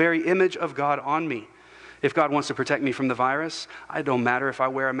 which is the very image of God on me. If God wants to protect me from the virus, it don't matter if I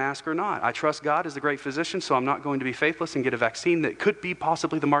wear a mask or not. I trust God as the great physician, so I'm not going to be faithless and get a vaccine that could be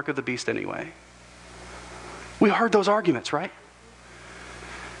possibly the mark of the beast anyway. We heard those arguments, right?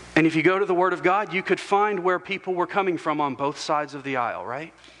 And if you go to the Word of God, you could find where people were coming from on both sides of the aisle,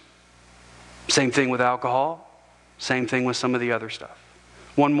 right? Same thing with alcohol. Same thing with some of the other stuff.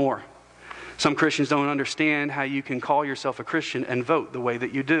 One more. Some Christians don't understand how you can call yourself a Christian and vote the way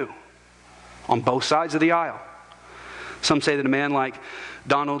that you do. On both sides of the aisle. Some say that a man like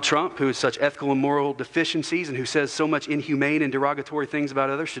Donald Trump, who has such ethical and moral deficiencies and who says so much inhumane and derogatory things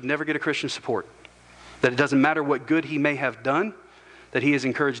about others, should never get a Christian support. That it doesn't matter what good he may have done, that he has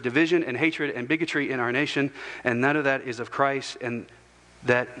encouraged division and hatred and bigotry in our nation, and none of that is of Christ, and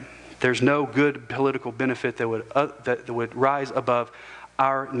that there's no good political benefit that would rise above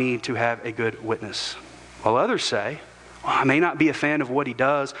our need to have a good witness. While others say, well, I may not be a fan of what he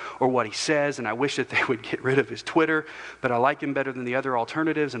does or what he says, and I wish that they would get rid of his Twitter, but I like him better than the other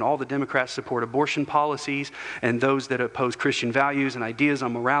alternatives, and all the Democrats support abortion policies, and those that oppose Christian values and ideas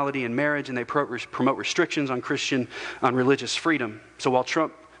on morality and marriage, and they promote restrictions on religious freedom. So while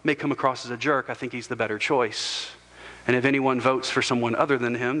Trump may come across as a jerk, I think he's the better choice. And if anyone votes for someone other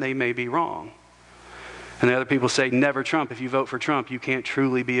than him, they may be wrong. And the other people say, never Trump. If you vote for Trump, you can't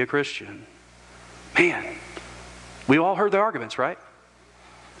truly be a Christian. Man. We all heard the arguments, right?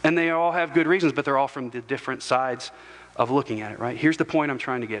 And they all have good reasons, but they're all from the different sides of looking at it, right? Here's the point I'm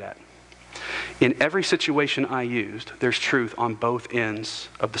trying to get at. In every situation I used, there's truth on both ends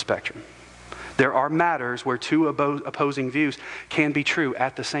of the spectrum. There are matters where two opposing views can be true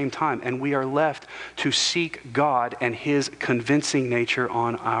at the same time, and we are left to seek God and his convincing nature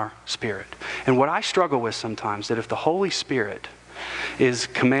on our spirit. And what I struggle with sometimes, that if the Holy Spirit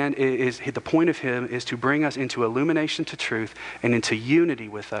the point of him is to bring us into illumination to truth and into unity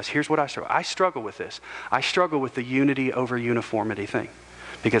with us. Here's what I struggle. I struggle with this. I struggle with the unity over uniformity thing.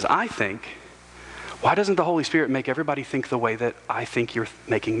 Because I think, why doesn't the Holy Spirit make everybody think the way that I think you're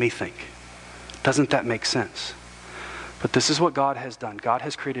making me think? Doesn't that make sense? But this is what God has done. God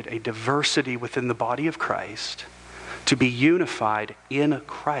has created a diversity within the body of Christ to be unified in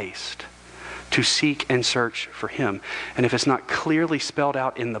Christ, to seek and search for him. And if it's not clearly spelled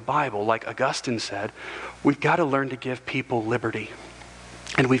out in the Bible, like Augustine said, we've got to learn to give people liberty.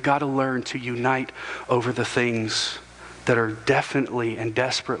 And we've got to learn to unite over the things that are definitely and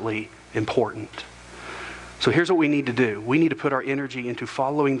desperately important. So here's what we need to do. We need to put our energy into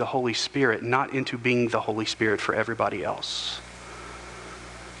following the Holy Spirit, not into being the Holy Spirit for everybody else.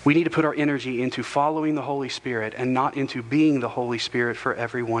 We need to put our energy into following the Holy Spirit and not into being the Holy Spirit for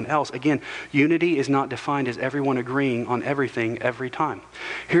everyone else. Again, unity is not defined as everyone agreeing on everything every time.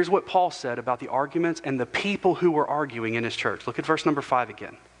 Here's what Paul said about the arguments and the people who were arguing in his church. Look at verse number 5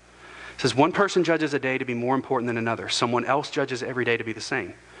 again. It says, one person judges a day to be more important than another. Someone else judges every day to be the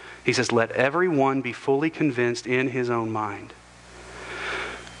same. He says, let everyone be fully convinced in his own mind.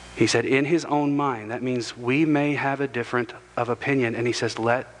 He said, in his own mind. That means we may have a different of opinion. And he says,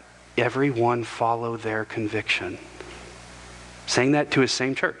 let everyone follow their conviction. Saying that to his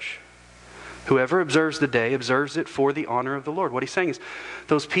same church. Whoever observes the day observes it for the honor of the Lord. What he's saying is,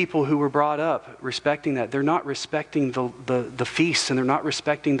 those people who were brought up respecting that, they're not respecting the feasts, and they're not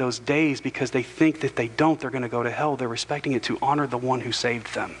respecting those days because they think that they don't, they're going to go to hell. They're respecting it to honor the one who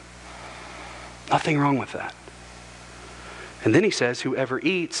saved them. Nothing wrong with that. And then he says, whoever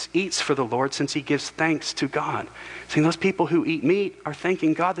eats, eats for the Lord, since he gives thanks to God. See, those people who eat meat are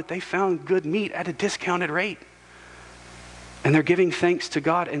thanking God that they found good meat at a discounted rate. And they're giving thanks to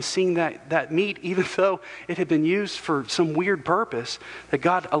God and seeing that meat, even though it had been used for some weird purpose, that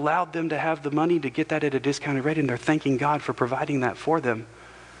God allowed them to have the money to get that at a discounted rate, and they're thanking God for providing that for them.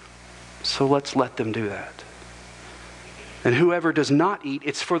 So let's let them do that. And whoever does not eat,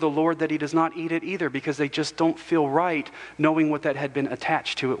 it's for the Lord that he does not eat it either, because they just don't feel right knowing what that had been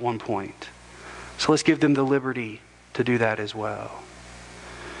attached to at one point. So let's give them the liberty to do that as well.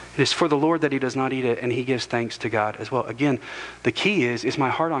 It is for the Lord that he does not eat it, and he gives thanks to God as well. Again, the key is my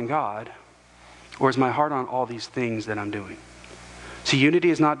heart on God, or is my heart on all these things that I'm doing? See, unity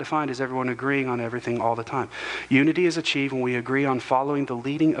is not defined as everyone agreeing on everything all the time. Unity is achieved when we agree on following the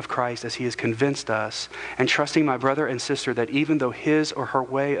leading of Christ as he has convinced us, and trusting my brother and sister that even though his or her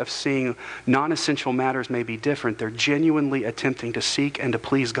way of seeing non-essential matters may be different, they're genuinely attempting to seek and to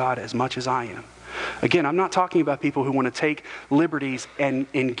please God as much as I am. Again, I'm not talking about people who want to take liberties and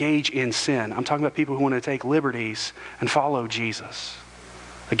engage in sin. I'm talking about people who want to take liberties and follow Jesus.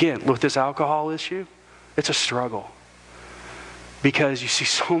 Again, with this alcohol issue, it's a struggle. Because you see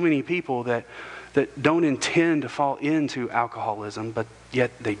so many people that don't intend to fall into alcoholism, but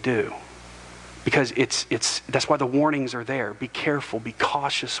yet they do. Because that's why the warnings are there. Be careful, be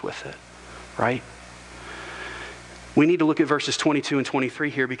cautious with it, right? We need to look at verses 22 and 23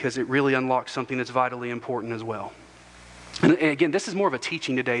 here because it really unlocks something that's vitally important as well. And again, this is more of a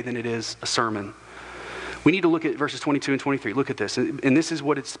teaching today than it is a sermon. We need to look at verses 22 and 23. Look at this. And this is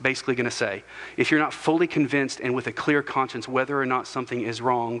what it's basically going to say. If you're not fully convinced and with a clear conscience whether or not something is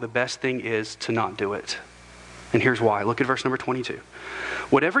wrong, the best thing is to not do it. And here's why. Look at verse number 22.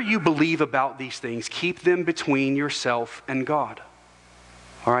 Whatever you believe about these things, keep them between yourself and God.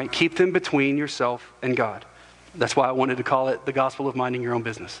 All right? Keep them between yourself and God. That's why I wanted to call it the gospel of minding your own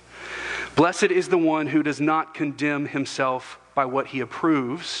business. Blessed is the one who does not condemn himself by what he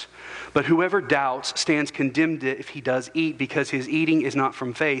approves, but whoever doubts stands condemned if he does eat, because his eating is not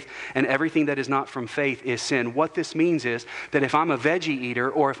from faith, and everything that is not from faith is sin. What this means is that if I'm a veggie eater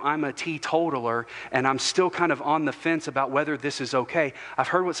or if I'm a teetotaler and I'm still kind of on the fence about whether this is okay, I've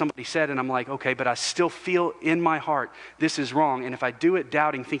heard what somebody said and I'm like, okay, but I still feel in my heart this is wrong. And if I do it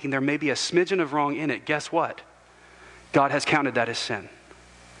doubting, thinking there may be a smidgen of wrong in it, guess what? God has counted that as sin.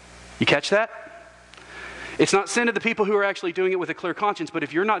 You catch that? It's not sin to the people who are actually doing it with a clear conscience, but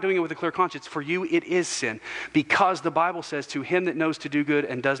if you're not doing it with a clear conscience, for you it is sin. Because the Bible says, to him that knows to do good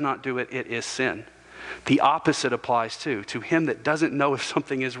and does not do it, it is sin. The opposite applies too. To him that doesn't know if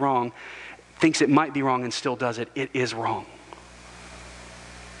something is wrong, thinks it might be wrong and still does it, it is wrong.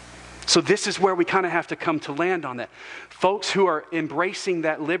 So this is where we kind of have to come to land on that. Folks who are embracing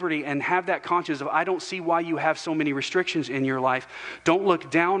that liberty and have that conscience of, I don't see why you have so many restrictions in your life. Don't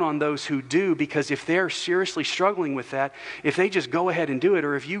look down on those who do, because if they're seriously struggling with that, if they just go ahead and do it,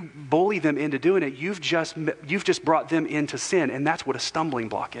 or if you bully them into doing it, you've just brought them into sin, and that's what a stumbling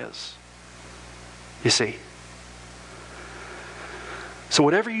block is. You see? So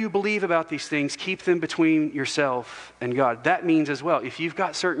whatever you believe about these things, keep them between yourself and God. That means as well, if you've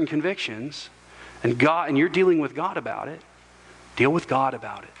got certain convictions and you're dealing with God about it, deal with God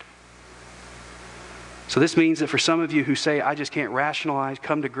about it. So this means that for some of you who say, I just can't rationalize,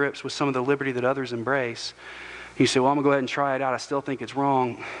 come to grips with some of the liberty that others embrace, you say, well, I'm going to go ahead and try it out. I still think it's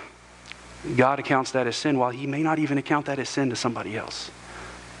wrong. God accounts that as sin, while he may not even account that as sin to somebody else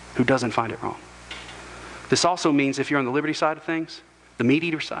who doesn't find it wrong. This also means if you're on the liberty side of things, the meat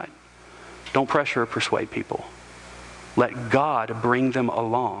eater side, don't pressure or persuade people. Let God bring them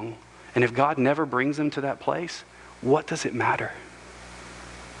along. And if God never brings them to that place, what does it matter?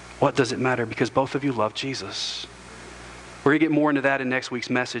 What does it matter? Because both of you love Jesus. We're going to get more into that in next week's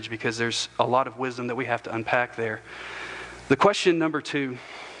message, because there's a lot of wisdom that we have to unpack there. The question number 2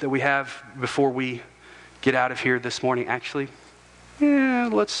 that we have before we get out of here this morning, let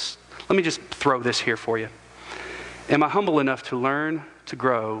me just throw this here for you. Am I humble enough to learn, to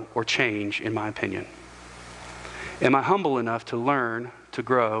grow, or change in my opinion? Am I humble enough to learn, to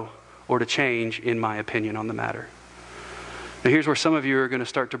grow, or to change in my opinion on the matter? Now here's where some of you are going to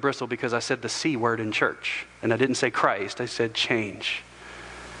start to bristle, because I said the C word in church. And I didn't say Christ, I said change.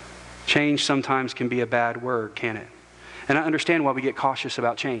 Change sometimes can be a bad word, can it? And I understand why we get cautious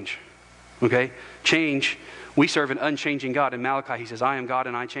about change. Okay? Change, we serve an unchanging God. In Malachi, he says, I am God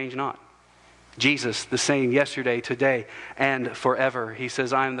and I change not. Jesus, the same yesterday, today, and forever. He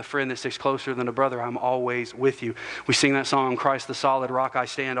says, I am the friend that sticks closer than a brother. I'm always with you. We sing that song, Christ the solid rock I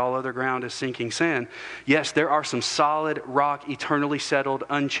stand, all other ground is sinking sand. Yes, there are some solid rock, eternally settled,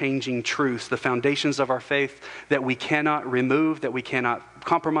 unchanging truths, the foundations of our faith that we cannot remove, that we cannot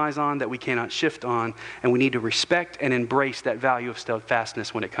compromise on, that we cannot shift on, and we need to respect and embrace that value of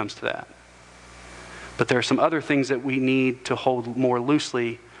steadfastness when it comes to that. But there are some other things that we need to hold more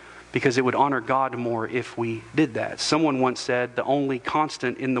loosely, because it would honor God more if we did that. Someone once said, the only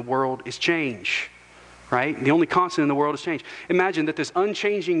constant in the world is change, right? The only constant in the world is change. Imagine that this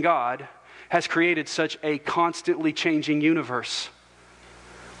unchanging God has created such a constantly changing universe.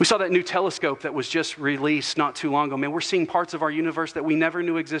 We saw that new telescope that was just released not too long ago. Man, we're seeing parts of our universe that we never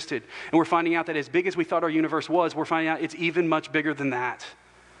knew existed. And we're finding out that as big as we thought our universe was, we're finding out it's even much bigger than that.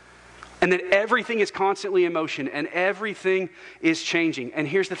 And that everything is constantly in motion and everything is changing. And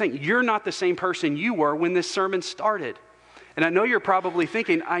here's the thing, you're not the same person you were when this sermon started. And I know you're probably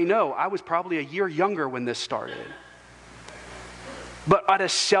thinking, I know, I was probably a year younger when this started. But at a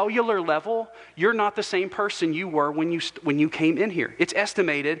cellular level, you're not the same person you were when you came in here. It's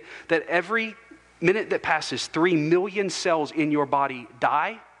estimated that every minute that passes, 3 million cells in your body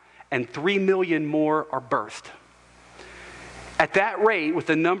die and 3 million more are birthed. At that rate, with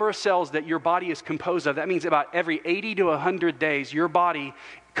the number of cells that your body is composed of, that means about every 80 to 100 days, your body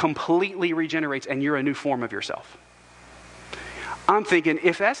completely regenerates and you're a new form of yourself. I'm thinking,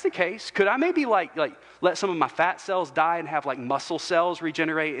 if that's the case, could I maybe like let some of my fat cells die and have like muscle cells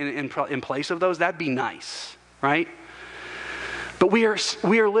regenerate in place of those? That'd be nice, right? But we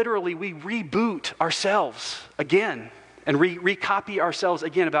reboot ourselves again. And recopy ourselves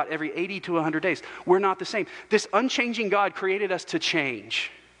again about every 80 to 100 days. We're not the same. This unchanging God created us to change,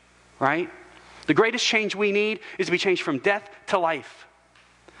 right? The greatest change we need is to be changed from death to life.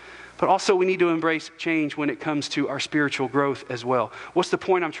 But also we need to embrace change when it comes to our spiritual growth as well. What's the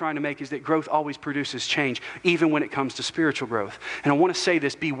point I'm trying to make is that growth always produces change, even when it comes to spiritual growth. And I want to say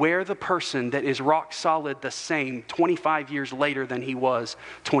this, beware the person that is rock solid the same 25 years later than he was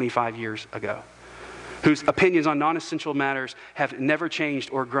 25 years ago, whose opinions on non-essential matters have never changed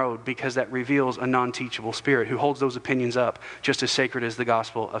or grown, because that reveals a non-teachable spirit who holds those opinions up just as sacred as the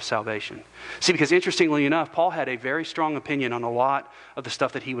gospel of salvation. See, because interestingly enough, Paul had a very strong opinion on a lot of the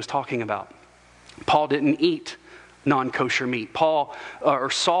stuff that he was talking about. Paul didn't eat non-kosher meat. Saul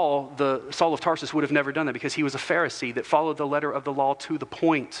of Tarsus would have never done that, because he was a Pharisee that followed the letter of the law to the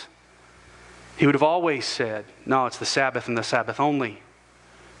point. He would have always said, no, it's the Sabbath and the Sabbath only.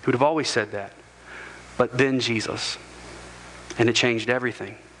 He would have always said that. But then Jesus, and it changed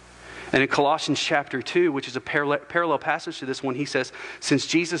everything. And in Colossians chapter 2, which is a parallel passage to this one, he says, since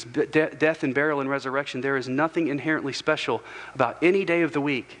Jesus' death and burial and resurrection, there is nothing inherently special about any day of the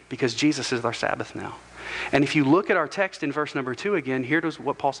week, because Jesus is our Sabbath now. And if you look at our text in verse number 2 again, here's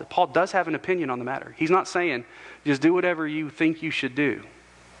what Paul said. Paul does have an opinion on the matter. He's not saying, just do whatever you think you should do.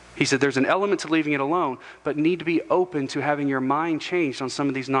 He said there's an element to leaving it alone, but need to be open to having your mind changed on some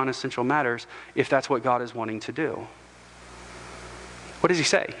of these non-essential matters if that's what God is wanting to do. What does he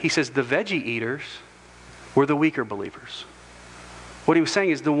say? He says the veggie eaters were the weaker believers. What he was saying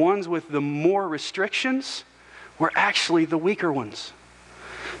is the ones with the more restrictions were actually the weaker ones,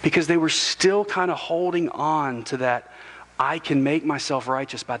 because they were still kind of holding on to that, I can make myself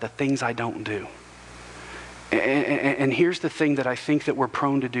righteous by the things I don't do. And here's the thing that I think that we're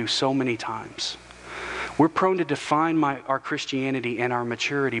prone to do so many times. We're prone to define our Christianity and our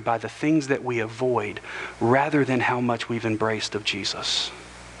maturity by the things that we avoid rather than how much we've embraced of Jesus.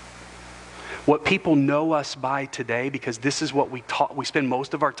 What people know us by today, because this is what we spend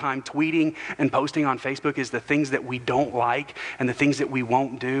most of our time tweeting and posting on Facebook, is the things that we don't like and the things that we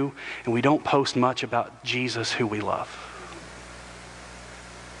won't do, and we don't post much about Jesus who we love.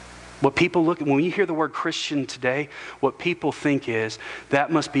 What people look at, when you hear the word Christian today, what people think is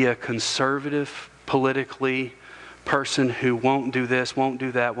that must be a conservative, politically person who won't do this, won't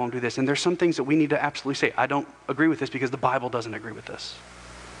do that, won't do this. And there's some things that we need to absolutely say, I don't agree with this because the Bible doesn't agree with this.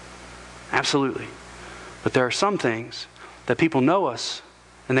 Absolutely. But there are some things that people know us,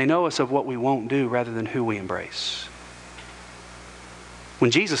 and they know us of what we won't do rather than who we embrace.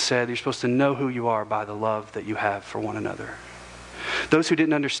 When Jesus said you're supposed to know who you are by the love that you have for one another. Those who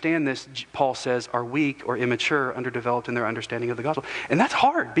didn't understand this, Paul says, are weak or immature, underdeveloped in their understanding of the gospel. And that's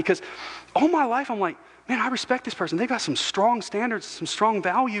hard, because all my life I'm like, man, I respect this person. They've got some strong standards, some strong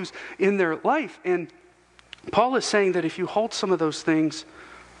values in their life. And Paul is saying that if you hold some of those things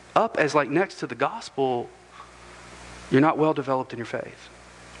up as like next to the gospel, you're not well developed in your faith.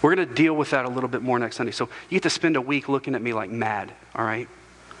 We're going to deal with that a little bit more next Sunday. So you get to spend a week looking at me like mad, all right?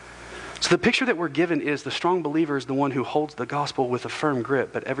 So the picture that we're given is the strong believer is the one who holds the gospel with a firm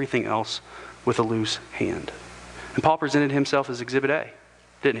grip, but everything else with a loose hand. And Paul presented himself as Exhibit A,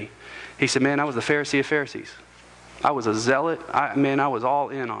 didn't he? He said, man, I was the Pharisee of Pharisees. I was a zealot. I was all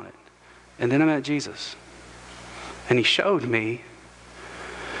in on it. And then I met Jesus. And he showed me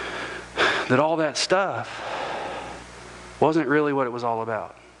that all that stuff wasn't really what it was all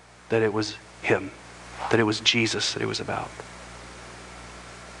about. That it was him. That it was Jesus that it was about.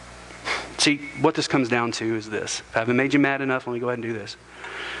 See, what this comes down to is this. If I haven't made you mad enough, let me go ahead and do this.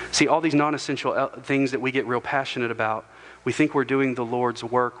 See, all these non-essential things that we get real passionate about, we think we're doing the Lord's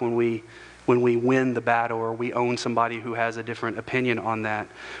work when we win the battle or we own somebody who has a different opinion on that.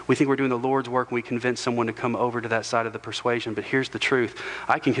 We think we're doing the Lord's work when we convince someone to come over to that side of the persuasion. But here's the truth.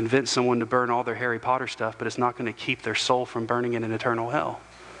 I can convince someone to burn all their Harry Potter stuff, but it's not going to keep their soul from burning in an eternal hell.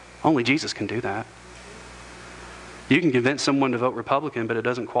 Only Jesus can do that. You can convince someone to vote Republican, but it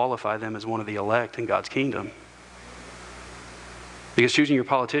doesn't qualify them as one of the elect in God's kingdom. Because choosing your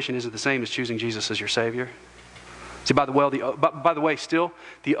politician isn't the same as choosing Jesus as your Savior. See, by the way, still,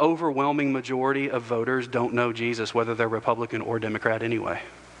 the overwhelming majority of voters don't know Jesus, whether they're Republican or Democrat anyway.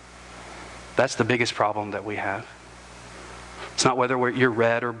 That's the biggest problem that we have. It's not whether you're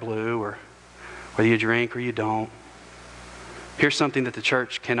red or blue or whether you drink or you don't. Here's something that the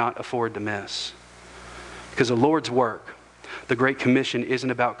church cannot afford to miss. Because the Lord's work, the Great Commission, isn't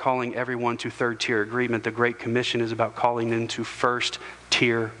about calling everyone to third-tier agreement. The Great Commission is about calling them to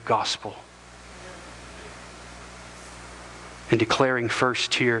first-tier gospel. And declaring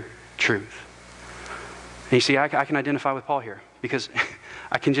first-tier truth. And you see, I can identify with Paul here. Because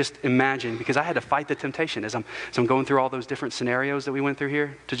I can just imagine, because I had to fight the temptation as I'm going through all those different scenarios that we went through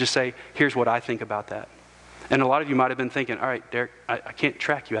here, to just say, here's what I think about that. And a lot of you might have been thinking, all right, Derek, I can't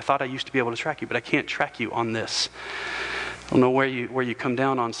track you. I thought I used to be able to track you, but I can't track you on this. I don't know where you come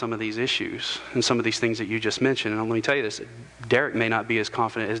down on some of these issues and some of these things that you just mentioned. And let me tell you this, Derek may not be as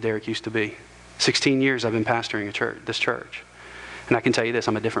confident as Derek used to be. 16 years I've been pastoring this church. And I can tell you this,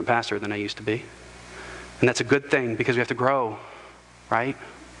 I'm a different pastor than I used to be. And that's a good thing because we have to grow, right?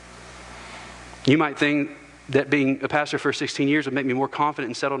 You might think that being a pastor for 16 years would make me more confident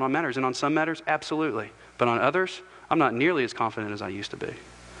and settled on matters. And on some matters, absolutely. But on others, I'm not nearly as confident as I used to be.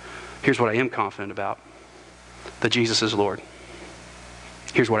 Here's what I am confident about. That Jesus is Lord.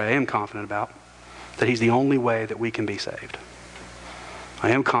 Here's what I am confident about. That He's the only way that we can be saved.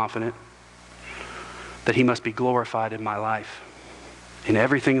 I am confident that He must be glorified in my life. In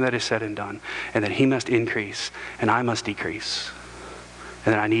everything that is said and done. And that He must increase and I must decrease.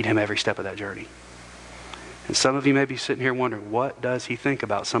 And that I need Him every step of that journey. And some of you may be sitting here wondering, what does he think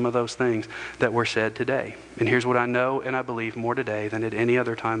about some of those things that were said today? And here's what I know and I believe more today than at any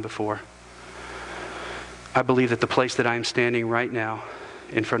other time before. I believe that the place that I am standing right now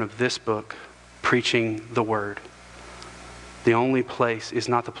in front of this book, preaching the Word, the only place is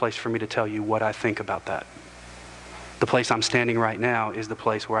not the place for me to tell you what I think about that. The place I'm standing right now is the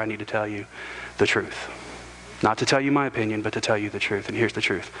place where I need to tell you the truth. Not to tell you my opinion, but to tell you the truth. And here's the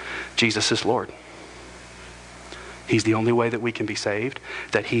truth. Jesus is Lord. He's the only way that we can be saved,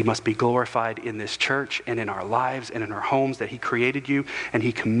 that he must be glorified in this church and in our lives and in our homes, that he created you and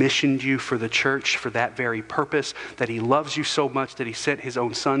he commissioned you for the church for that very purpose, that he loves you so much that he sent his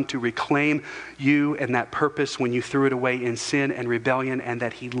own son to reclaim you and that purpose when you threw it away in sin and rebellion, and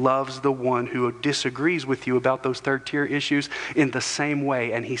that he loves the one who disagrees with you about those third-tier issues in the same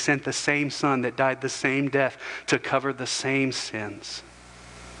way, and he sent the same son that died the same death to cover the same sins.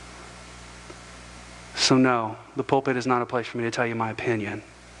 So no, the pulpit is not a place for me to tell you my opinion.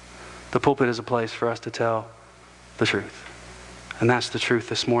 The pulpit is a place for us to tell the truth. And that's the truth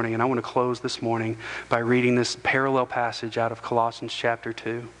this morning. And I want to close this morning by reading this parallel passage out of Colossians chapter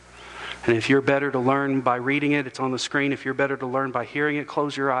 2. And if you're better to learn by reading it, it's on the screen. If you're better to learn by hearing it,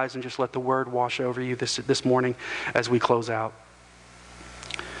 close your eyes and just let the word wash over you this morning as we close out.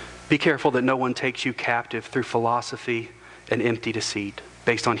 Be careful that no one takes you captive through philosophy and empty deceit,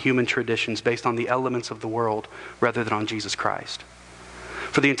 based on human traditions, based on the elements of the world, rather than on Jesus Christ.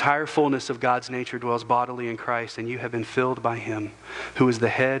 For the entire fullness of God's nature dwells bodily in Christ, and you have been filled by him, who is the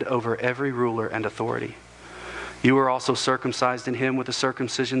head over every ruler and authority. You are also circumcised in him with a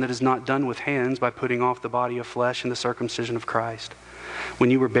circumcision that is not done with hands, by putting off the body of flesh and the circumcision of Christ.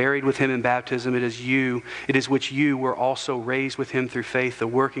 When you were buried with him in baptism, it is which you were also raised with him through faith, the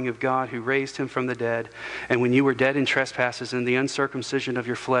working of God who raised him from the dead. And when you were dead in trespasses and the uncircumcision of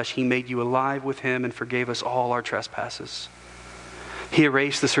your flesh, he made you alive with him and forgave us all our trespasses. He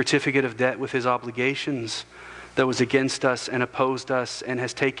erased the certificate of debt with his obligations that was against us and opposed us, and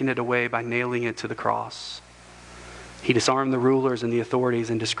has taken it away by nailing it to the cross. He disarmed the rulers and the authorities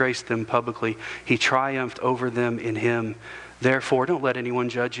and disgraced them publicly. He triumphed over them in him. Therefore, don't let anyone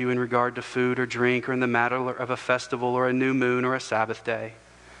judge you in regard to food or drink, or in the matter of a festival or a new moon or a Sabbath day.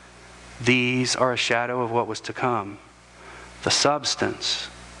 These are a shadow of what was to come. The substance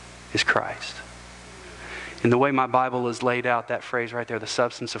is Christ. In the way my Bible is laid out, that phrase right there, the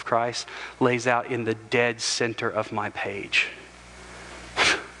substance of Christ, lays out in the dead center of my page.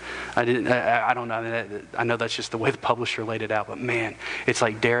 I don't know. I know that's just the way the publisher laid it out, but man, it's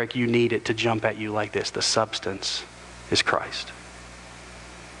like, Derek, you need it to jump at you like this. The substance is Christ.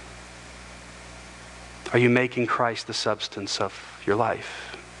 Are you making Christ the substance of your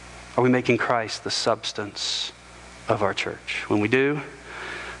life? Are we making Christ the substance of our church? When we do,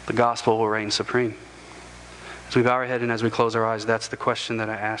 the gospel will reign supreme. As we bow our head and as we close our eyes, that's the question that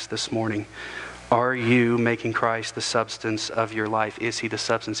I asked this morning. Are you making Christ the substance of your life? Is he the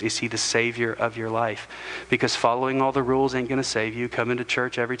substance? Is he the Savior of your life? Because following all the rules ain't going to save you. Coming to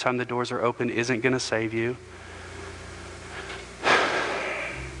church every time the doors are open isn't going to save you.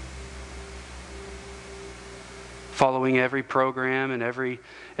 Following every program and every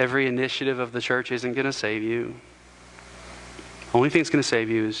initiative of the church isn't going to save you. The only thing that's going to save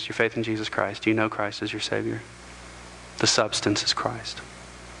you is your faith in Jesus Christ. Do you know Christ as your Savior? The substance is Christ.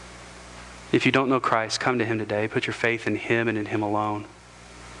 If you don't know Christ, come to him today. Put your faith in him and in him alone.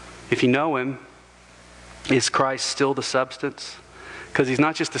 If you know him, is Christ still the substance? Because he's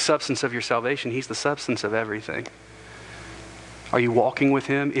not just the substance of your salvation, he's the substance of everything. Are you walking with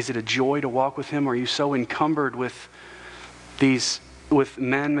him? Is it a joy to walk with him? Are you so encumbered with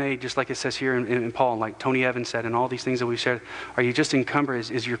man-made, just like it says here in Paul, like Tony Evans said, and all these things that we've shared? Are you just encumbered?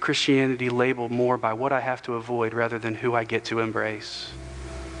 Is your Christianity labeled more by what I have to avoid rather than who I get to embrace?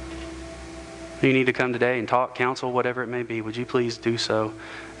 You need to come today and talk, counsel, whatever it may be. Would you please do so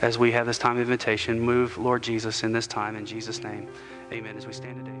as we have this time of invitation? Move, Lord Jesus, in this time. In Jesus' name, amen. As we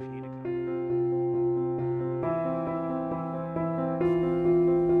stand today, if you need to come.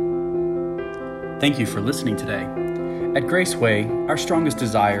 Thank you for listening today. At Graceway, our strongest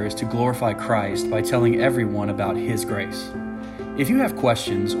desire is to glorify Christ by telling everyone about his grace. If you have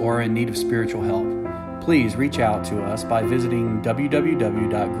questions or are in need of spiritual help, please reach out to us by visiting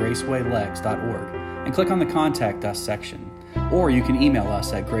www.gracewaylex.org and click on the Contact Us section. Or you can email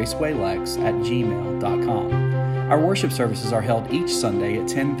us at gracewaylex@gmail.com. Our worship services are held each Sunday at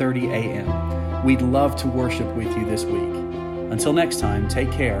 10:30 a.m. We'd love to worship with you this week. Until next time,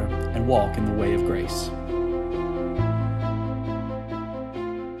 take care and walk in the way of grace.